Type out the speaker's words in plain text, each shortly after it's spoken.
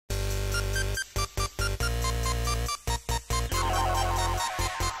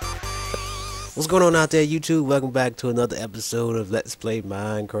What's going on out there, YouTube? Welcome back to another episode of Let's Play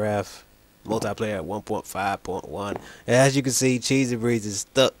Minecraft multiplayer at 1.5.1. And as you can see, Cheesy Breeze is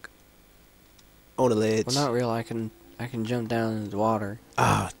stuck on the ledge. Well, not real. I can jump down into the water.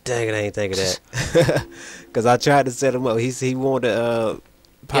 Ah, dang it! I ain't think of that. Cause I tried to set him up. He wanted to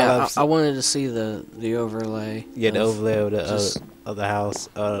pile up. I wanted to see the overlay. Yeah, the overlay of the house,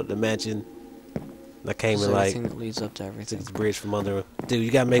 the mansion. I came in like everything that leads up to everything. took the bridge from under. Dude,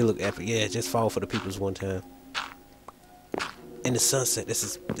 you gotta make it look epic. Yeah, just fall for the peoples one time. In the sunset,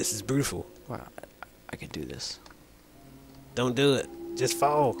 this is beautiful. Wow, I could do this. Don't do it. Just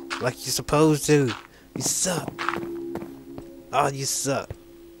fall like you're supposed to. You suck. Oh, you suck.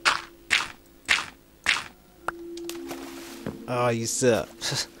 Oh, you suck.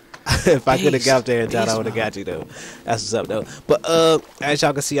 If I could have got up there and thought I would have got you though. That's what's up though. But as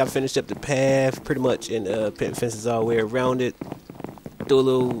y'all can see, I finished up the path pretty much, and putting fences all the way around it. Do a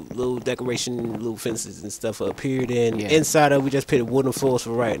little decoration, little fences and stuff up here. Then inside of we just put wooden floors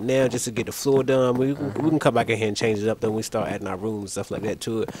for right now, just to get the floor done. We can come back in here and change it up. Then we start adding our rooms and stuff like that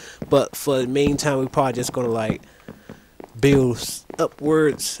to it. But for the meantime, we probably just gonna like build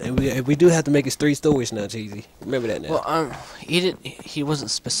upwards, and we do have to make it 3 stories now, Cheesy. Remember that now. Well, he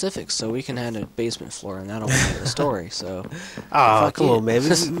wasn't specific, so we can add a basement floor, and that'll make it a story. So, oh, come on, man.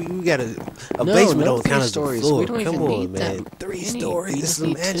 We got a basement don't count as a floor. We don't come even on, need man. that 3 many. stories. This is a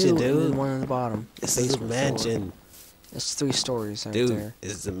mansion, dude. And one on the bottom. This is a mansion. It's 3 stories right dude, there.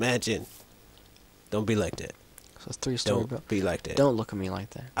 This is a mansion. Don't be like that. So 3-story. Don't be like that. Don't look at me like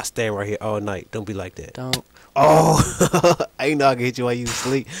that. I stand right here all night. Don't be like that. Don't. Oh, I ain't know I can hit you while you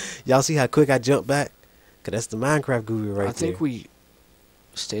sleep. Y'all see how quick I jumped back? Cause that's the Minecraft guru right there. I think we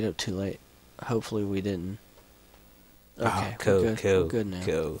stayed up too late. Hopefully we didn't. Okay, cool, we're good. cool, We're good now.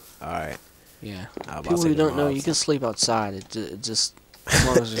 cool. All right. Yeah. I'll People who don't know, you can sleep outside. It just as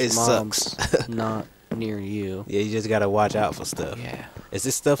long as it your mom's sucks. not near you. Yeah, you just gotta watch out for stuff. Yeah. Is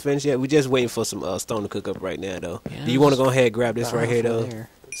this stuff finished yet? We just waiting for some stone to cook up right now, though. Yeah, Do you want to go ahead and grab this right here, though? There.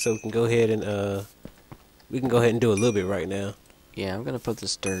 So we can go ahead and we can go ahead and do a little bit right now. Yeah, I'm gonna put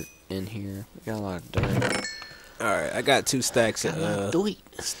this dirt in here. We got a lot of dirt. All right, I got 2 stacks of do it.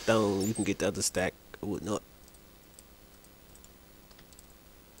 stone. You can get the other stack or whatnot.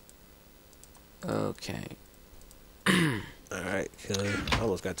 Okay. All right, cool. I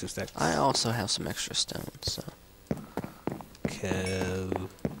almost got 2 stacks. I also have some extra stone, so. Cool.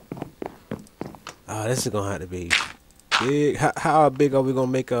 Oh, this is gonna have to be big. How big are we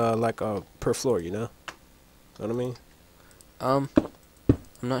gonna make like per floor? You know what I mean? I'm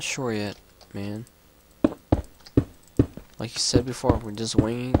not sure yet, man. Like you said before, we're just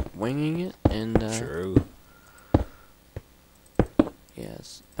winging it, and True. yeah,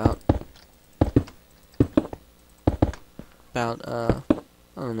 it's about I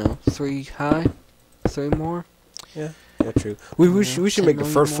don't know, 3 high, 3 more. Yeah, true. We should make the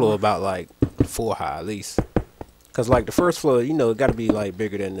first floor more. about like 4 high at least. Cause like the first floor, you know, it got to be like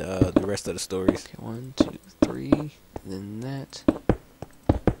bigger than the rest of the stories. Okay, 1, 2, 3, then that.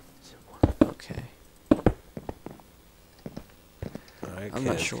 Okay. Alright, I'm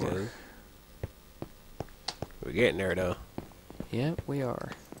not sure. We're getting there though. Yeah, we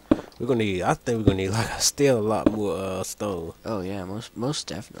are. We're gonna need. I think we're gonna need like still a lot more stone. Oh yeah, most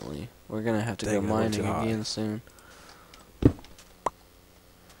definitely. We're gonna have to go Dang, I went mining too high. again soon.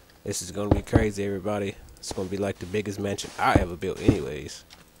 This is gonna be crazy, everybody. It's gonna be like the biggest mansion I ever built, anyways.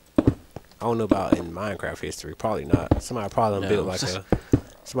 I don't know about in Minecraft history. Probably not. Somebody probably done built like a.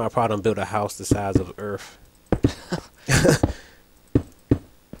 Somebody probably done built a house the size of Earth.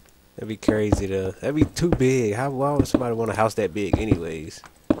 That'd be crazy though. That'd be too big. Why would somebody want a house that big, anyways?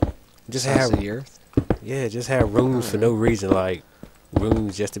 Just Size have of the earth. Yeah, just have rooms for no reason, like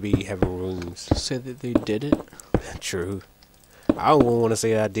rooms just to be having rooms. Say that they did it. True. I don't want to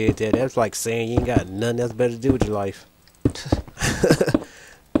say I did that. That's like saying you ain't got nothing else better to do with your life.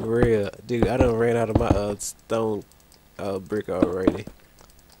 For real, dude. I done ran out of my stone brick already.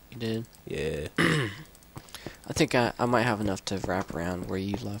 You did. Yeah. I think I might have enough to wrap around where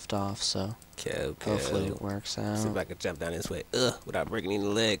you left off, so hopefully it works out. See if I can jump down this way, without breaking any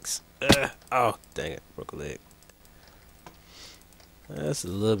legs. Oh, dang it, broke a leg. That's a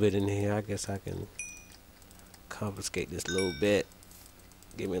little bit in here. I guess I can confiscate this a little bit.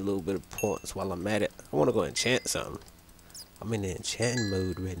 Give me a little bit of points while I'm at it. I want to go enchant something. I'm in the enchanting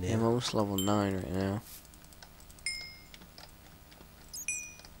mode right now. Yeah, I'm almost level 9 right now.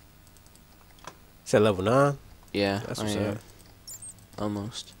 Is that level 9? Yeah, That's I what's am. up.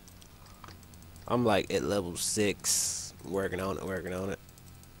 Almost. I'm like at level 6, working on it.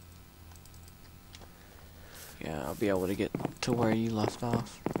 Yeah, I'll be able to get to where you left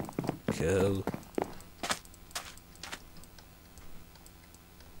off. Cool.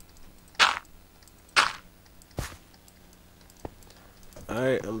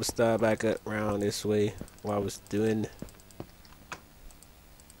 Alright, I'm gonna start back up around this way while I was doing.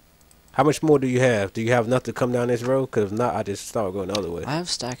 How much more do you have? Do you have enough to come down this road? Because if not, I just start going the other way. I have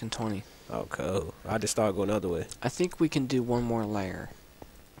stacking 20. Oh, cool. I just start going the other way. I think we can do one more layer.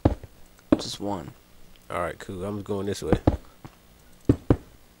 Just one. Alright, cool. I'm going this way.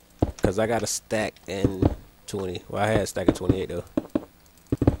 Because I got a stack and 20. Well, I had a stack of 28, though.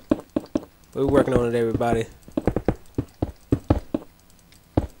 We're working on it, everybody.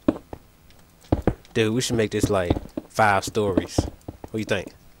 Dude, we should make this like 5 stories. What do you think?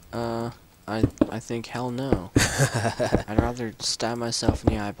 I think hell no. I'd rather stab myself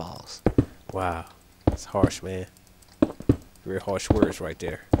in the eyeballs. Wow. It's harsh, man. Very harsh words right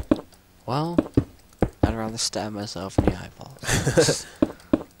there. Well, I'd rather stab myself in the eyeballs.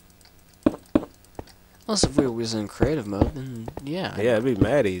 Unless if we was in creative mode, then yeah. Yeah, it'd be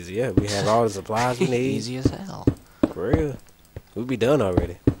mad easy. Yeah, we have all the supplies we need. Easy as hell. For real. We'd be done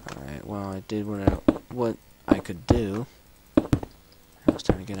already. Alright, well, I did what I could do. I was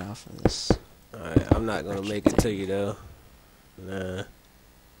trying to get off of this. Alright, I'm not gonna make it to you though. Nah.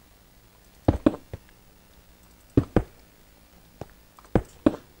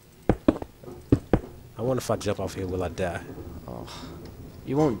 I wonder if I jump off here, will I die? Oh,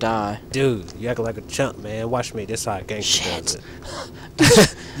 you won't die. Dude, you acting like a chump, man. Watch me. This how a gangster does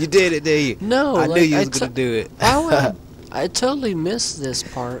it. You did it, did you? No, I knew you was gonna do it. I totally missed this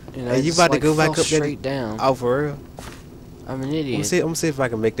part. You know, Hey, you about to go back up there? straight down. Oh, for real? I'm an idiot. I'm gonna see if I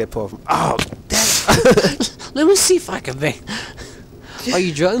can make that part from. Oh, Let me see if I can make. Are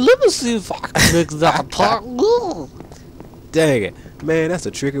you drunk? Let me see if I can make that part. dang it, man! That's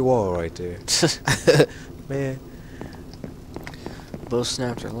a tricky wall right there, man. Both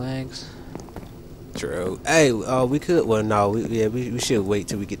snapped our legs. True. Hey, we could. Well, no, we should wait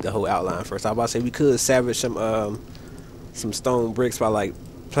till we get the whole outline first. I was about to say we could salvage some stone bricks by like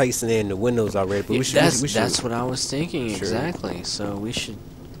placing in the windows already. But Yeah, we should. that's what I was thinking. Sure. Exactly. So we should.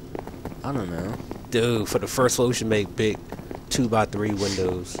 I don't know. Dude, for the first floor, we should make big 2x3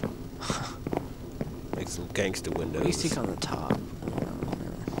 windows. Make some gangster windows. What do you think on the top?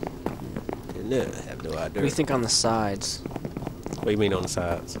 No, I have no idea. What do you think on the sides? What do you mean on the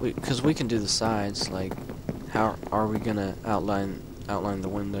sides? Because we can do the sides. Like, how are we gonna outline the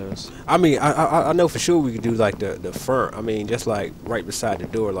windows? I mean, I know for sure we could do like the front. I mean, just like right beside the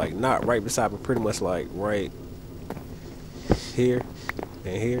door, like not right beside, but pretty much like right here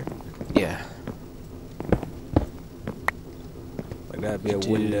and here. Yeah. Like that'd be a Do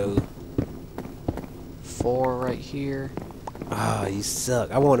window. 4 right here. Ah, you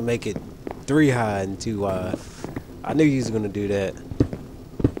suck. I want to make it 3 high and 2 wide. I knew you was gonna do that.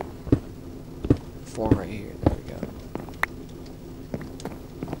 4 right here. There we go.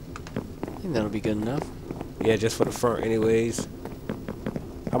 I think that'll be good enough. Yeah, just for the front, anyways.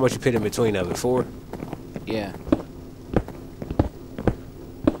 How much you put in between of it? 4? Yeah.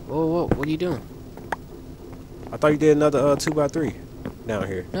 Whoa, what are you doing? I thought you did another 2x3 down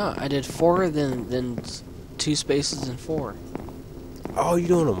here. No, I did 4, then 2 spaces and 4. Oh, you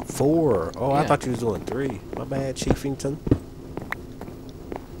doing them 4? Oh, I Yeah. thought you was doing 3. My bad, Chiefington.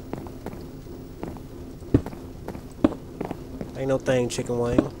 Ain't no thing, chicken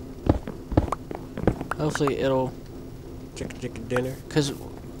wing. Hopefully it'll, Chicken dinner. cause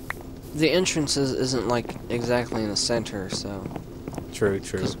the entrance isn't like exactly in the center, so True.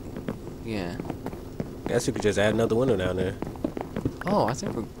 'cause- yeah. Guess you could just add another window down there. Oh, I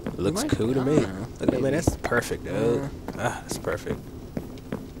think we Looks might- cool to I me. don't know, Look at man, maybe. that's perfect, dude. Yeah. Ah, that's perfect.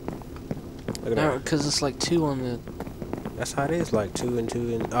 Look at No, that. because it's like 2 on the. That's how it is, like 2 and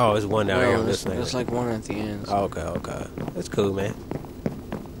 2 and. Oh, it's 1 down here on this thing. there's like 1 at the end. Oh, okay. That's cool, man.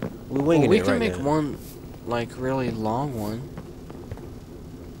 We're Well, winging we it can right make now. one, like, really long one.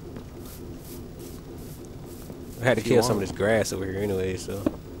 I had to if you kill some of want. this grass over here anyway, so.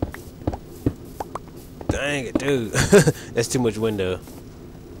 Dang it, dude. That's too much window.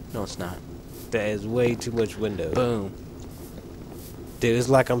 No, it's not. That is way too much window. Boom. Dude, it's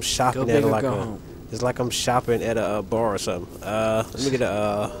like I'm shopping Go at big or like go a. home. It's like I'm shopping at a bar or something. Let me get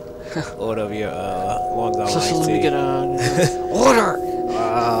a order of your long So iced let me tea. get a order.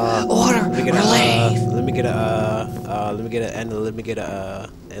 Order. Let me get Relief. let me get a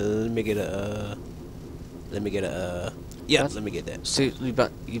yeah, That's- let me get that. See, you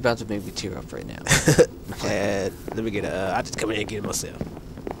about to make me tear up right now. And let me get I just come in and get it myself.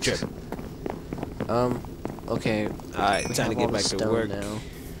 Tripping. Okay. Alright, We time to have get all back the to stone work. now.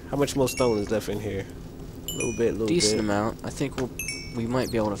 How much more stone is left in here? A little bit, Decent bit. amount. I think we'll we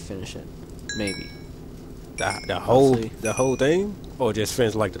might be able to finish it. Maybe. The whole thing? Or just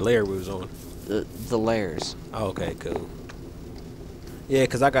finish like the layer we was on? The layers. Oh, okay, cool. Yeah,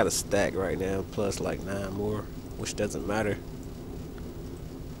 because I got a stack right now, plus like 9 more, which doesn't matter.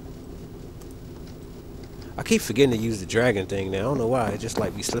 I keep forgetting to use the dragon thing now. I don't know why. It just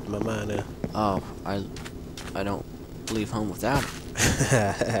like be slipping my mind now. Oh, I don't leave home without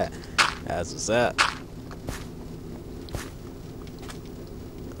it. That's what's up.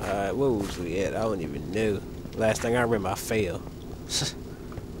 Alright, where was we at? I don't even know. Last thing I remember, I failed.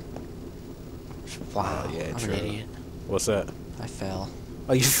 Wow, oh, yeah, I'm true. an idiot. What's up? I fell.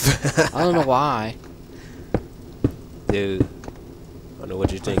 Oh, you I don't know why. Dude, I don't know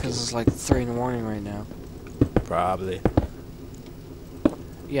what you're thinking. Because it's like 3 in the morning right now. Probably.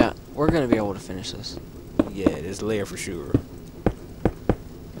 Yeah, we're gonna be able to finish this. Yeah, this layer for sure.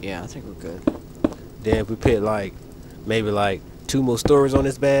 Yeah, I think we're good. Then if we put like, maybe like 2 more stories on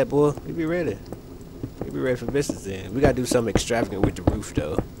this bad boy, we be ready. We be ready for business then. We gotta do something extravagant with the roof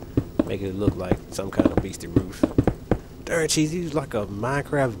though. Make it look like some kind of beastie roof. Darn, Cheese, he's like a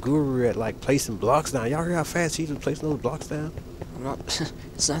Minecraft guru at like placing blocks down. Y'all hear how fast Cheese was placing those blocks down? I'm not.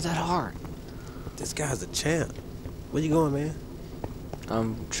 It's not that hard. This guy's a champ. Where you going, man?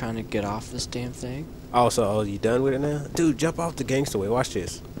 I'm trying to get off this damn thing. Oh, so you done with it now? Dude, jump off the gangster way. Watch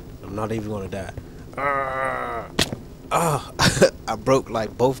this. I'm not even gonna die. Oh, I broke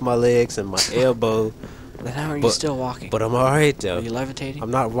like both my legs and my elbow. Then how are you still walking? But I'm alright though. Are you levitating?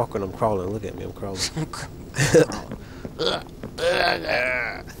 I'm not walking, I'm crawling. Look at me, I'm crawling.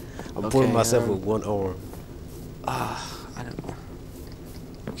 I'm pulling myself with one arm. I don't know.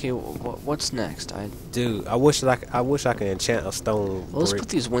 Okay, what's next? Dude, I wish I could enchant a stone brick. Well, let's put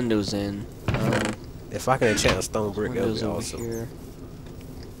these windows in. If I can enchant a stone brick, that would be awesome. Here.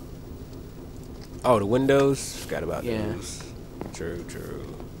 Oh, the windows? Forgot about Yeah. those. True.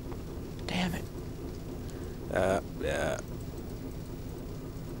 Damn it. Yeah.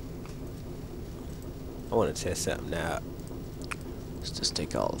 I want to test something out. Let's just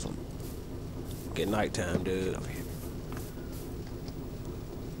take all of them. Get nighttime, dude. Over here.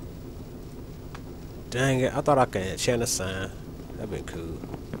 Dang it, I thought I could enchant a sign. That'd been cool.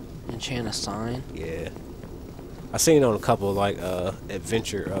 Enchant a sign? Yeah. I seen it on a couple like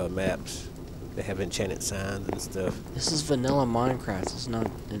adventure maps. They have enchanted signs and stuff. This is vanilla Minecraft. It's not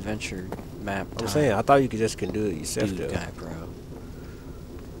adventure map time. I'm saying, I thought you can do it yourself Dude, though. guy, bro.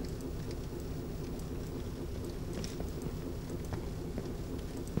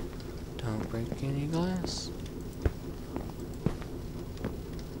 Don't break any glass.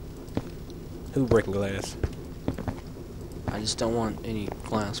 Who breaking glass? I just don't want any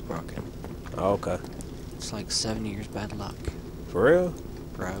glass broken. Oh, okay. It's like 7 years bad luck. For real?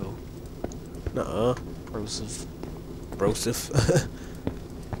 Bro. Nuh-uh. Broseph. Broseph.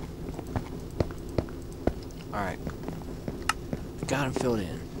 Alright. Got him filled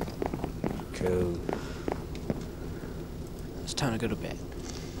in. Cool. It's time to go to bed.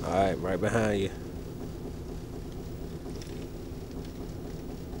 Alright, right behind you.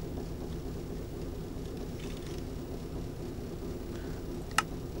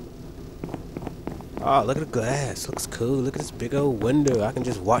 Oh, look at the glass. Looks cool. Look at this big old window. I can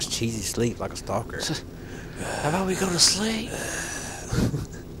just watch Cheesy sleep like a stalker. How about we go to sleep?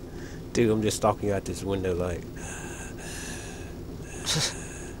 Dude, I'm just stalking you out this window like...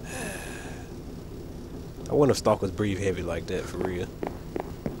 I wonder if stalkers breathe heavy like that, for real.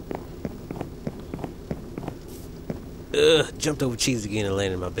 Jumped over Cheese again and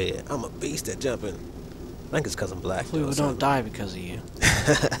landed in my bed. I'm a beast at jumping. I think it's because I'm black. Hopefully we don't die because of you.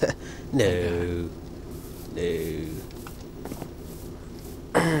 No. No.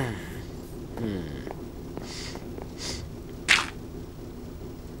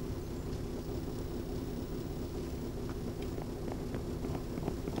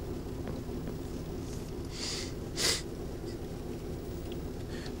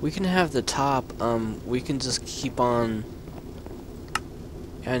 We can have the top, we can just keep on...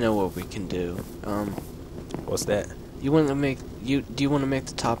 I know what we can do. What's that? You want to make, do you want to make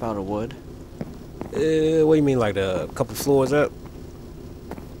the top out of wood? What do you mean, like a couple floors up?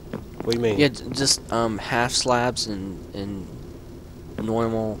 What do you mean? Yeah, just, half slabs and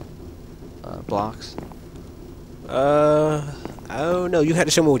normal, blocks. I don't know. You had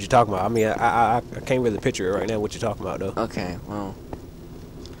to show me what you're talking about. I mean, I can't really picture it right now, what you're talking about, though. Okay, well...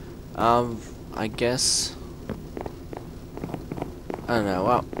 I guess... I don't know,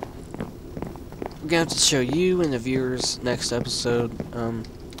 well... We're gonna have to show you and the viewers next episode.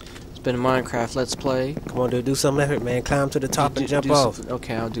 It's been a Minecraft Let's Play. Come on, dude, do something epic, man. Climb to the top and jump off.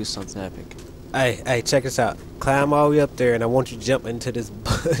 Okay, I'll do something epic. Hey, check this out. Climb all the way up there, and I want you to jump into this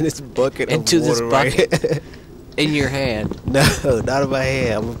this bucket Into of this water bucket? right In your hand. No, not in my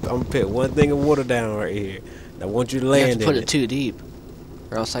hand. I'm gonna put one thing of water down right here. And I want you to You land have to put in it too deep,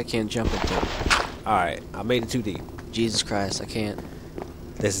 or else I can't jump into it. Alright, I made it too deep. Jesus Christ, I can't.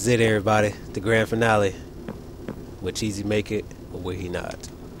 This is it, everybody. The grand finale. Will Cheesy make it, or will he not?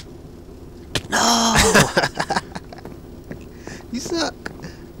 No! You suck.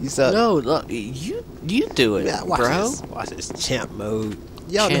 You suck. No, look, you do it, Yeah, watch bro. this. Watch this. Champ mode.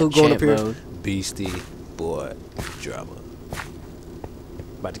 Y'all know Champ- who going up champ here? mode. Beastie Boy Drumma.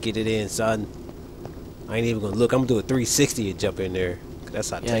 About to get it in, son. I ain't even gonna look. I'm gonna do a 360 and jump in there. That's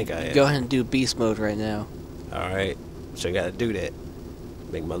how tank I am. Go ahead and do beast mode right now. Alright. So I gotta do that.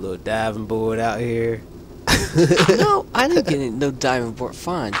 Make my little diving board out here. No, I didn't get no diving board.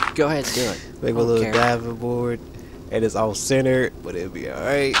 Fine, go ahead and do it. Make my little diving board. And it's all centered, but it'll be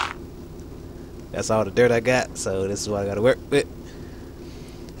alright. That's all the dirt I got, so this is what I gotta work with.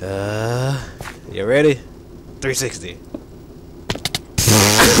 You ready? 360.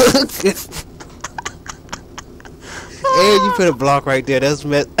 And you put a block right there. That's I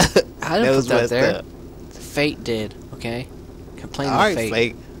didn't put that there. up. Fate did, okay? Complain to Alright, fate.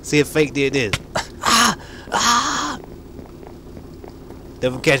 fake. See if fake did this.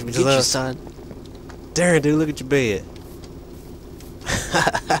 Never catch me, Get you, son. Darn, dude, look at your bed.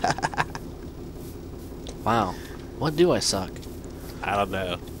 Wow. What do I suck? I don't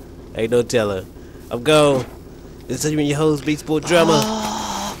know. Ain't no telling. I'm gone. This is your host, BeastieBoyDrumma.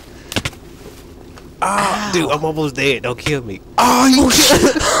 Oh, dude, I'm almost dead. Don't kill me. Oh, you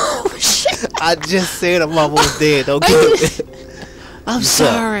shit. I just said I'm almost dead. Don't kill me. I'm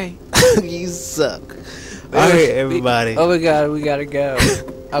sorry. You suck. Alright, everybody. Oh my god, we gotta go.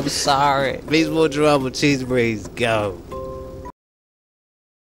 I'm sorry. BeastieBoyDrumma, cheese breeze, go.